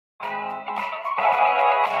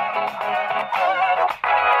Hey,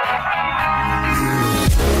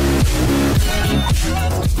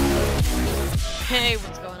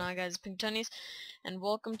 what's going on, guys? Pink Tunnies, and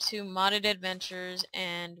welcome to Modded Adventures.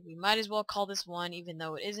 And we might as well call this one, even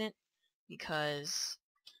though it isn't, because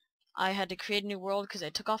I had to create a new world because I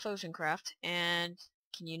took off Oceancraft. And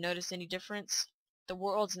can you notice any difference? The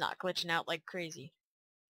world's not glitching out like crazy.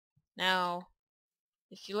 Now,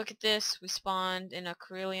 if you look at this, we spawned in a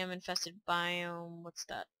Coryllium infested biome. What's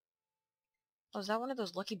that? Oh, is that one of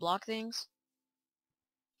those lucky block things?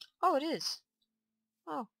 Oh, it is.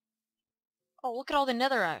 Oh, look at all the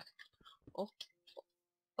netherrack.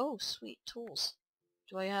 Oh, sweet tools.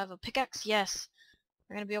 Do I have a pickaxe? Yes.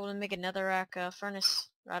 I'm gonna be able to make a netherrack furnace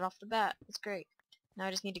right off the bat. That's great. Now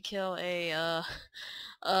I just need to kill a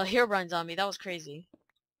Herobrine zombie. That was crazy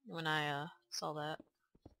when I saw that.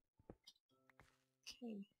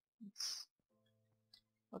 Okay,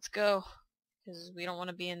 let's go, because we don't want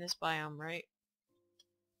to be in this biome, right?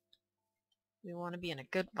 We want to be in a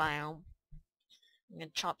good biome. I'm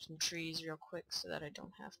gonna chop some trees real quick so that I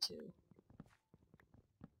don't have to.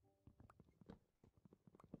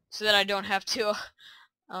 So that I don't have to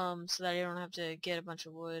get a bunch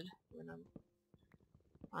of wood when I'm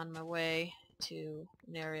on my way to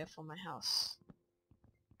an area for my house.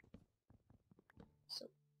 So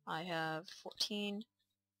I have 14.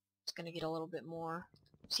 It's gonna get a little bit more.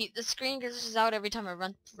 See, the screen glitches out every time I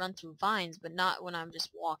run through vines, but not when I'm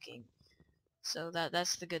just walking. So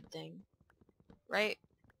that's the good thing, right?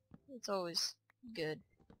 It's always good.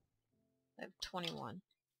 I have 21.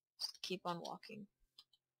 Just keep on walking.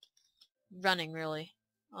 Running, really.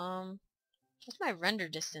 What's my render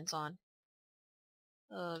distance on?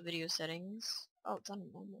 Video settings. Oh, it's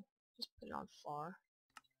on normal. Just put it on far.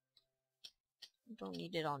 Don't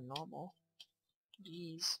need it on normal.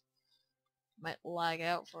 Jeez. Might lag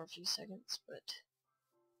out for a few seconds, but...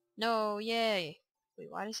 No, yay! Wait,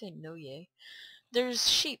 why did I say no yay? There's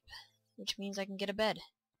sheep, which means I can get a bed.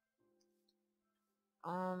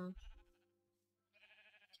 Oh,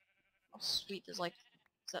 sweet, there's like...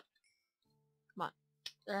 Come on.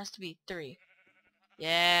 There has to be 3.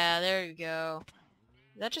 Yeah, there you go.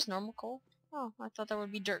 Is that just normal coal? Oh, I thought that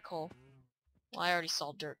would be dirt coal. Well, I already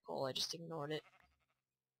saw dirt coal, I just ignored it.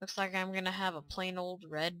 Looks like I'm gonna have a plain old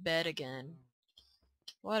red bed again.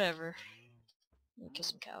 Whatever. Let me kill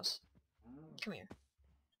some cows. Come here.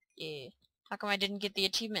 Yeah. How come I didn't get the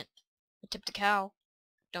achievement? I tipped a cow.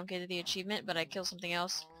 Don't get the achievement, but I kill something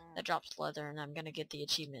else that drops leather and I'm gonna get the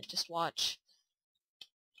achievement. Just watch.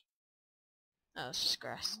 Oh, it's just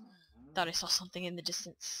grass. Thought I saw something in the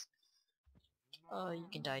distance. Oh, you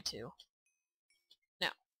can die too.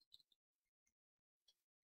 Now.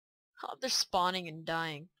 Oh, they're spawning and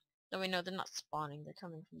dying. No, wait, no, they're not spawning. They're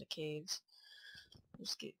coming from the caves.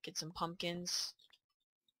 Just get some pumpkins.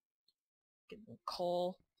 Get some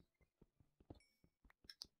coal.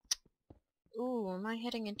 Ooh, am I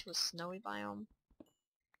heading into a snowy biome? I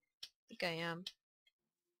think I am.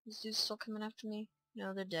 These dudes still coming after me?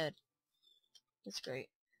 No, they're dead. That's great.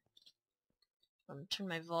 I'm gonna turn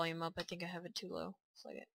my volume up. I think I have it too low. It's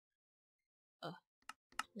like it. Let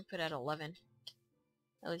me put it at 11.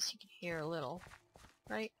 At least you can hear a little.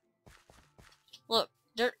 Right? Look,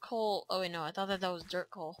 dirt coal. Oh wait, no, I thought that was dirt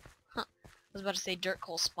coal. Huh. I was about to say dirt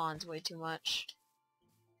coal spawns way too much.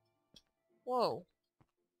 Whoa.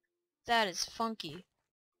 That is funky.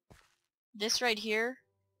 This right here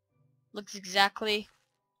looks exactly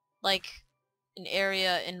like an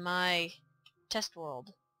area in my test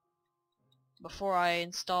world before I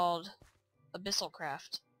installed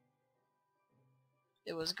AbyssalCraft.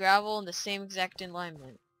 It was gravel and the same exact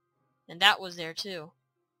alignment. And that was there too.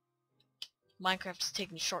 Minecraft is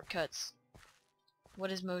taking shortcuts. What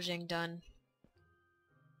has Mojang done?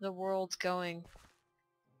 The world's going.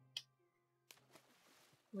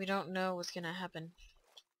 We don't know what's gonna happen.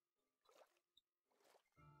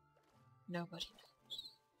 Nobody knows.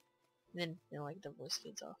 Then like the voice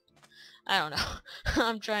fades off. I don't know.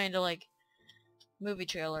 I'm trying to like movie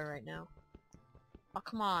trailer right now. Oh,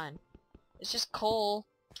 come on. It's just coal.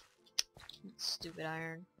 Stupid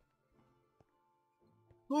iron.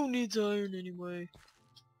 Who needs iron anyway?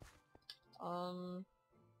 Grab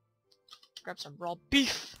some raw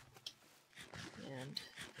beef. And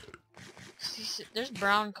see, there's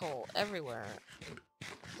brown coal everywhere.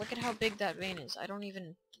 Look at how big that vein is. I don't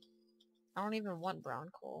even want brown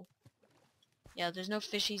coal. Yeah, there's no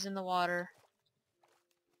fishies in the water.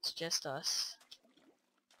 It's just us.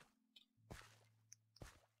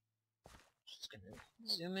 Just gonna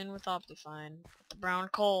zoom in with Optifine. The brown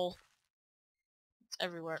coal. It's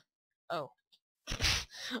everywhere. Oh.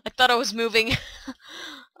 I thought I was moving.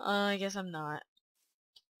 I guess I'm not.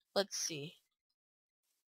 Let's see.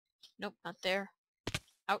 Nope, not there.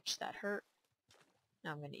 Ouch, that hurt.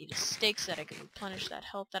 Now I'm gonna eat a steak so that I can replenish that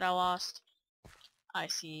health that I lost. I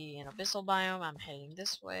see an abyssal biome. I'm heading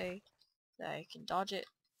this way so I can dodge it.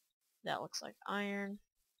 That looks like iron.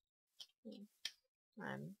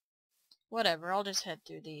 Whatever, I'll just head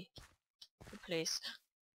through the place.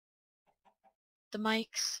 The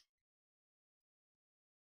mics.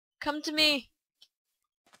 Come to me!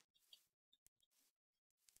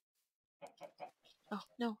 Oh,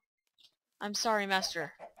 no. I'm sorry,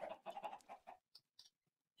 Master.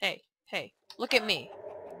 Hey, hey, look at me.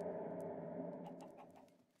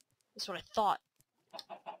 That's what I thought.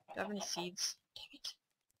 Do I have any seeds? Dang it.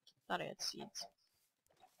 Thought I had seeds.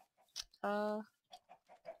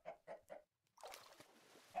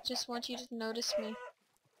 Just want you to notice me.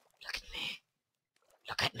 Look at me.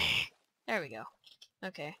 Look at me. There we go.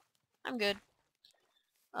 Okay. I'm good.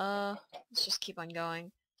 Let's just keep on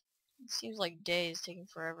going. It seems like day is taking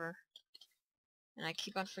forever. And I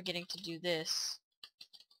keep on forgetting to do this.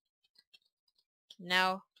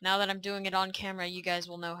 Now that I'm doing it on camera, you guys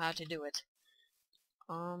will know how to do it.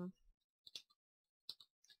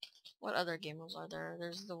 What other game modes are there?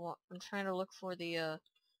 There's the one I'm trying to look for the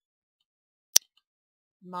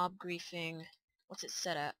mob griefing. What's it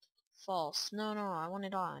set at? False. No, I want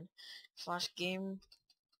it on. Slash game,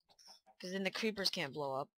 because then the creepers can't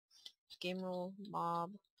blow up. Game rule,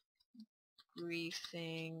 mob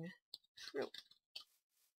griefing, true.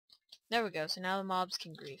 There we go. So now the mobs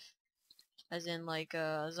can grief, as in like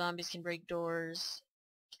zombies can break doors,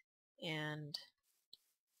 and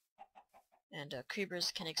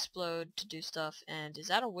creepers can explode to do stuff. And is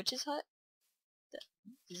that a witch's hut?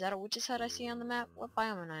 Is that a witch's hut I see on the map? What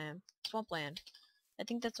biome am I in? Swampland. I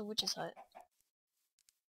think that's a witch's hut.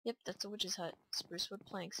 Yep, that's a witch's hut. Spruce wood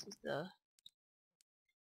planks is the...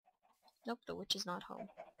 Nope, the witch is not home.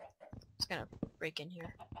 Just gonna break in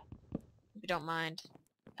here. If you don't mind.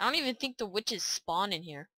 I don't even think the witches spawn in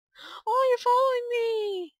here. Oh, you're following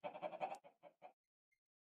me!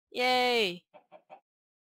 Yay!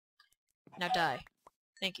 Now die.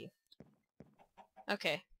 Thank you.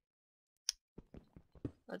 Okay.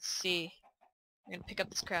 Let's see. I'm gonna pick up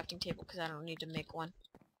this crafting table because I don't need to make one.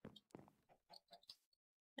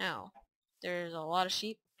 Now, there's a lot of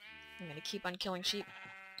sheep. I'm gonna keep on killing sheep.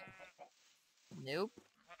 Nope.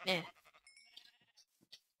 Eh.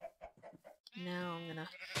 Now I'm gonna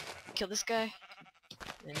kill this guy,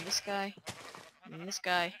 then this guy, and this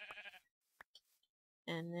guy.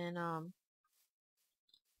 And then,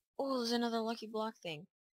 oh, there's another lucky block thing.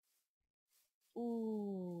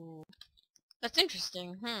 Ooh. That's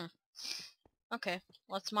interesting, Okay,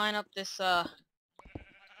 let's mine up this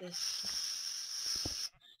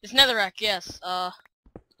netherrack, yes. Have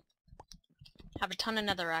a ton of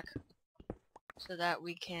netherrack. So that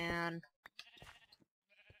we can...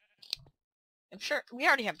 I'm sure we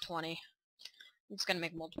already have 20. I'm just gonna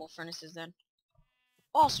make multiple furnaces then.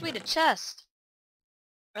 Oh, sweet, a chest!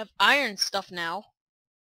 I have iron stuff now.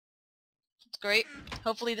 It's great.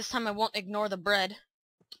 Hopefully this time I won't ignore the bread.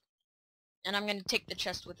 And I'm gonna take the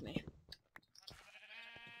chest with me.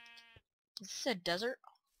 Is this a desert?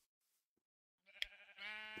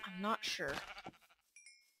 I'm not sure.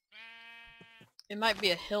 It might be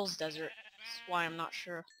a hills desert. That's why I'm not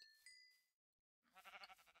sure.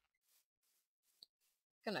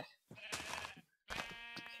 Okay.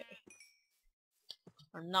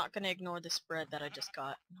 I'm not gonna ignore this bread that I just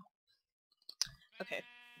got. Okay.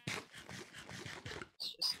 Let's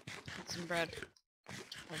just get some bread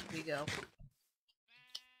as we go.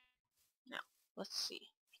 Now, let's see.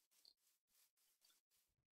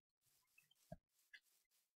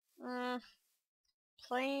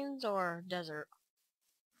 Plains or desert?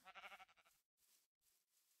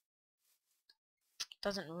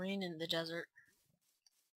 Doesn't rain in the desert.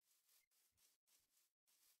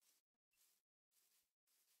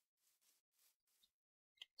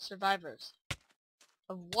 Survivors.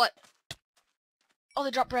 Of what? Oh,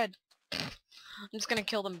 they dropped bread! I'm just gonna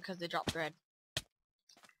kill them because they dropped bread.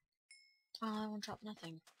 Oh, that one dropped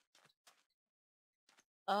nothing.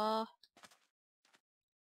 I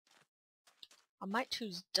might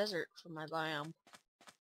choose desert for my biome.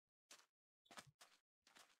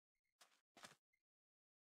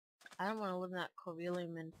 I don't want to live in that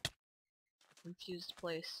Corvelium and infused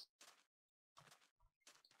place.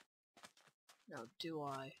 No, do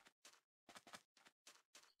I?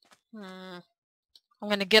 I'm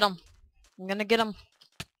gonna get him. I'm gonna get him.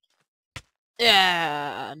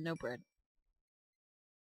 Yeah, no bread.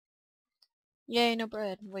 Yay, no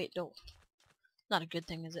bread. Wait, no. Not a good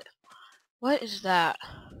thing, is it? What is that?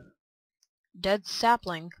 Dead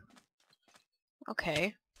sapling.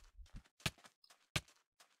 Okay.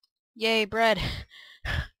 Yay, bread!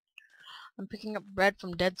 I'm picking up bread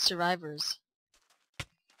from dead survivors.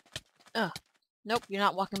 Ugh. Nope, you're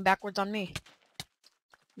not walking backwards on me.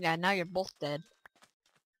 Yeah, now you're both dead.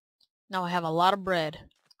 Now I have a lot of bread.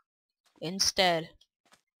 Instead.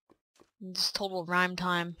 This total rhyme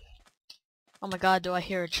time. Oh my god, do I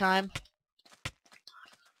hear a chime?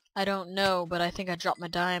 I don't know, but I think I dropped my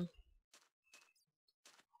dime.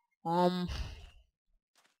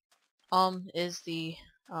 Is the,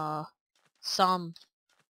 sum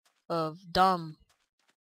of dumb.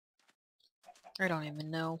 I don't even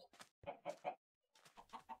know.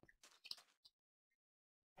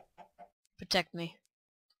 Protect me.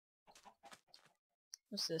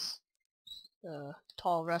 What's this?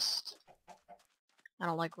 Tall rust. I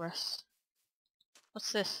don't like rust.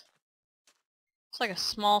 What's this? It's like a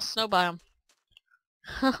small snow biome.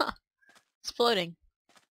 It's floating.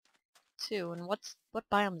 Too, and what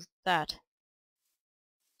biome is that?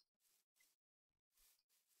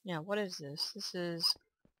 Yeah, what is this? This is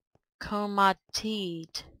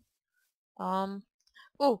Comatite. Oh!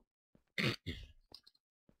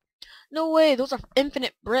 No way, those are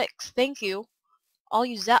infinite bricks. Thank you. I'll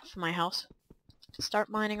use that for my house. Start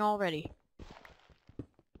mining already.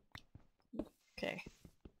 Okay.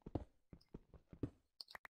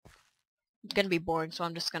 It's gonna be boring, so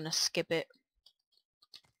I'm just gonna skip it.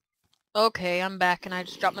 Okay, I'm back and I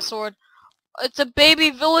just dropped my sword. It's a baby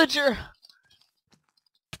villager!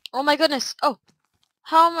 Oh my goodness! Oh!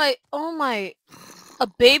 How am I... Oh my... A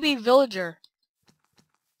baby villager!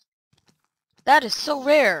 That is so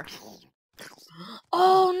rare!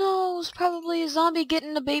 Oh no! It's probably a zombie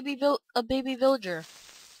getting a baby villager.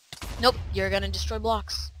 Nope, you're gonna destroy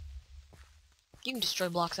blocks. You can destroy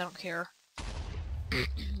blocks, I don't care.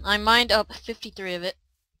 I mined up 53 of it.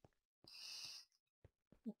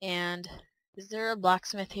 And... Is there a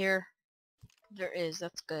blacksmith here? There is,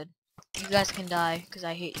 that's good. You guys can die, because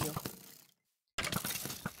I hate you.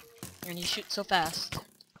 And you shoot so fast.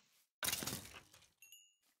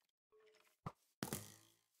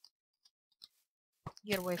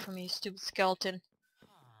 Get away from me, stupid skeleton.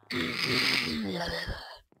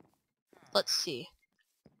 Let's see.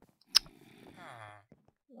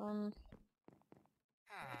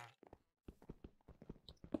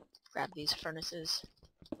 Grab these furnaces.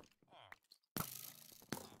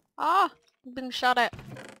 Ah! I'm being shot at.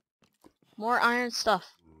 More iron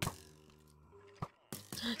stuff.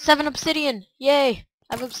 7 obsidian! Yay!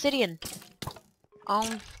 I have obsidian.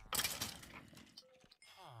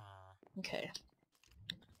 Okay.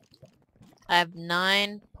 I have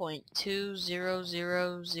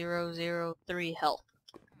 9.200003 health.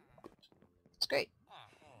 It's great.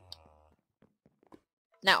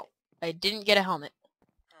 Now, I didn't get a helmet,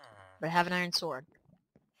 but I have an iron sword.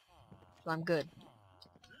 So I'm good.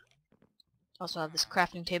 Also have this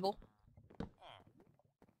crafting table.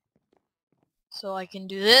 So I can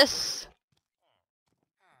do this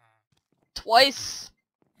twice.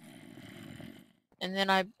 And then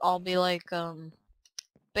I'll be like, bam,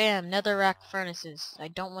 netherrack furnaces. I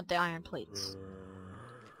don't want the iron plates.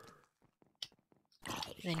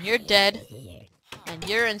 And then you're dead. And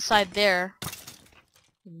you're inside there.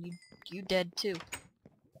 And you dead too.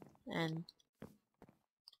 And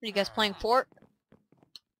are you guys playing Fort?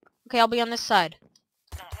 Okay, I'll be on this side.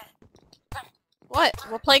 What?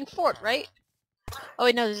 We're playing Fort, right? Oh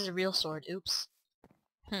wait, no, this is a real sword. Oops.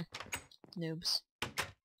 Noobs.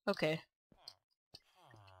 Okay.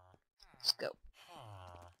 Let's go.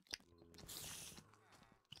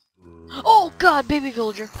 Oh god, baby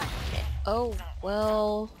villager! Oh,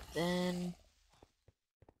 well, then...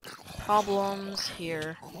 Problems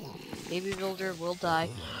here. Baby villager will die.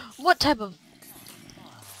 What type of...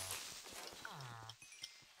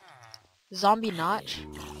 Zombie notch?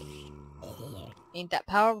 Ain't that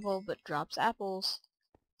powerful, but drops apples.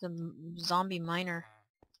 The zombie miner.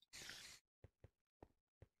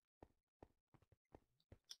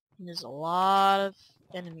 And there's a lot of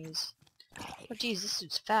enemies. Oh geez, this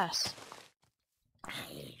dude's fast.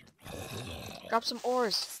 Drop some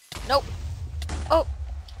ores. Nope. Oh.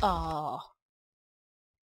 Aw.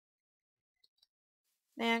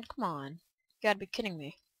 Man, come on. You gotta be kidding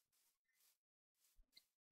me.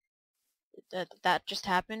 That just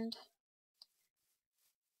happened?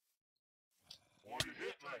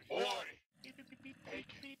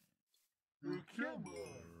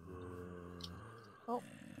 Oh.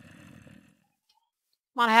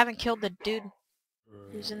 Come on, I haven't killed the dude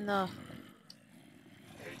who's in the...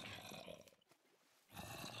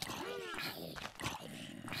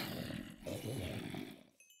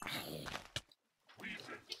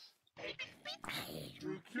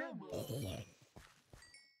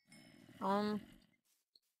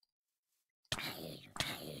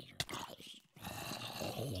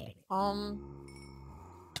 Okay,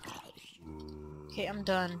 I'm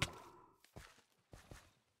done.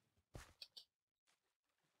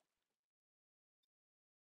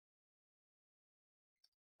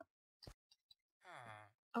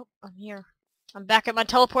 Oh, I'm here. I'm back at my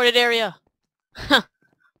teleported area.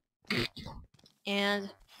 And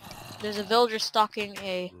there's a villager stalking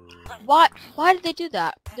a... What? Why did they do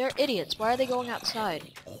that? They're idiots. Why are they going outside?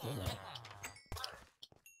 I'm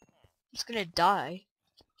just gonna die.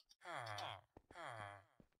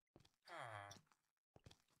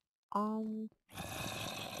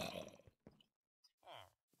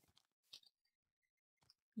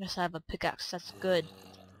 Yes, I have a pickaxe. That's good.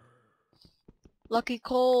 Lucky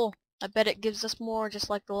coal. I bet it gives us more, just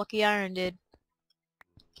like the lucky iron did.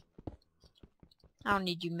 I don't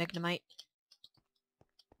need you, Magnemite.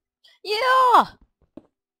 Yeah!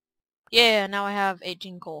 Yeah, now I have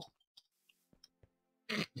 18 coal.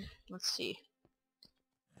 Let's see.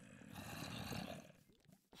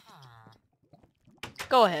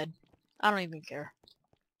 Go ahead. I don't even care.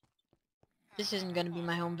 This isn't gonna be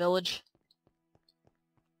my home village.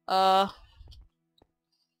 I'm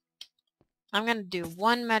gonna do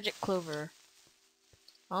 1 magic clover.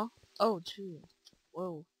 Huh? Oh, 2.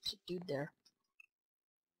 Whoa, there's a dude there.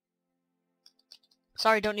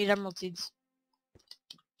 Sorry, don't need emerald seeds.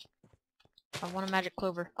 I want a magic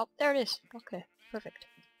clover. Oh, there it is. Okay, perfect.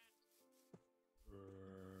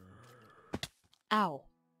 Ow.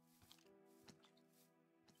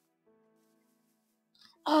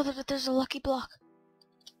 Oh, there's a lucky block.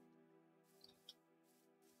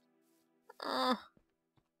 Oh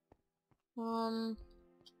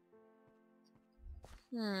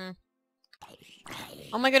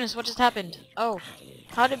my goodness, what just happened? Oh,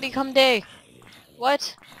 how did it become day?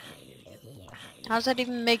 What? How does that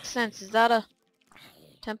even make sense? Is that a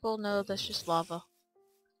temple? No, that's just lava.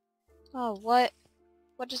 Oh, what?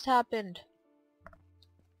 What just happened?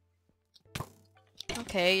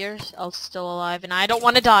 Okay, you're all still alive, and I don't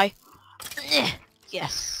want to die.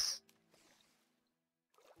 Yes.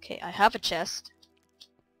 Okay, I have a chest.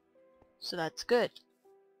 So that's good.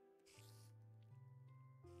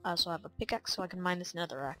 I also have a pickaxe, so I can mine this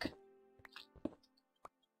netherrack.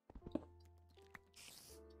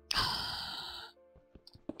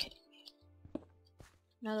 Okay.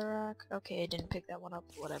 Netherrack. Okay, I didn't pick that one up.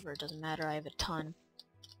 Whatever, it doesn't matter. I have a ton.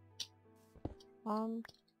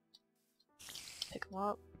 Pick them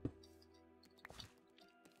up.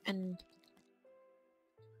 And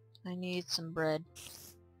I need some bread.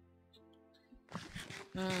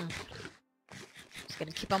 Just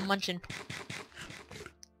gonna keep on munching.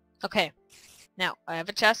 Okay. Now, I have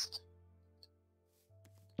a chest.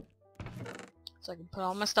 So I can put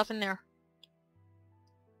all my stuff in there.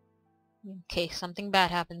 In case something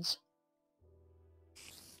bad happens.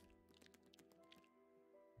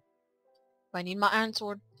 I need my iron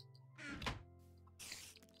sword.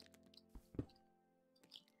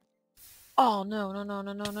 Oh, no, no, no,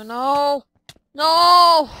 no, no, no, no!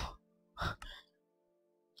 No!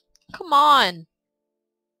 Come on!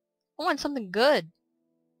 I want something good.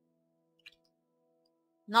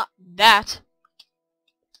 Not that.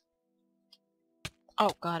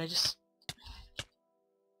 Oh god,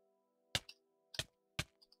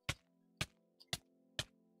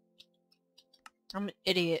 I'm an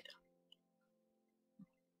idiot.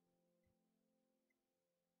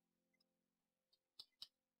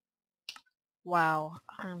 Wow,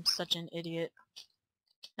 I'm such an idiot.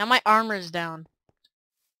 Now my armor is down.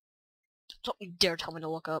 Don't you dare tell me to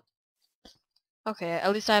look up. Okay,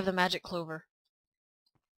 at least I have the magic clover.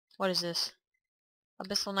 What is this?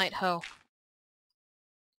 Abyssal Night Hoe.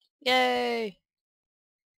 Yay!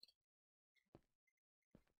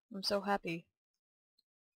 I'm so happy.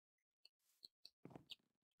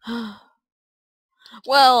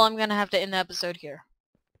 Well, I'm gonna have to end the episode here.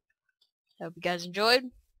 I hope you guys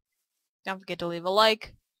enjoyed. Don't forget to leave a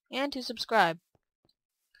like and to subscribe.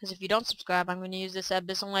 Because if you don't subscribe, I'm going to use this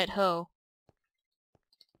Abyssal Night Hoe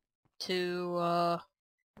to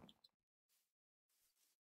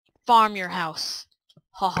farm your house.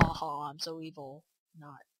 Ha ha ha, I'm so evil.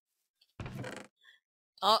 Not.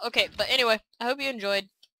 Okay, but anyway, I hope you enjoyed.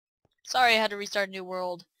 Sorry I had to restart a new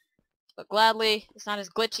world. But gladly, it's not as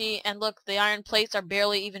glitchy. And look, the iron plates are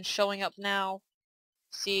barely even showing up now.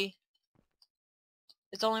 See?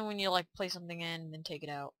 It's only when you, like, place something in and then take it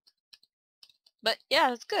out. But,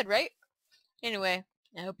 yeah, it's good, right? Anyway,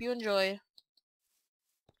 I hope you enjoy.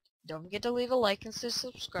 Don't forget to leave a like and to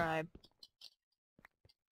subscribe.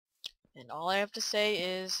 And all I have to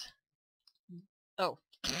say is... Oh.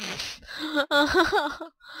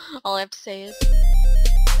 All I have to say is...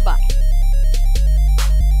 Bye.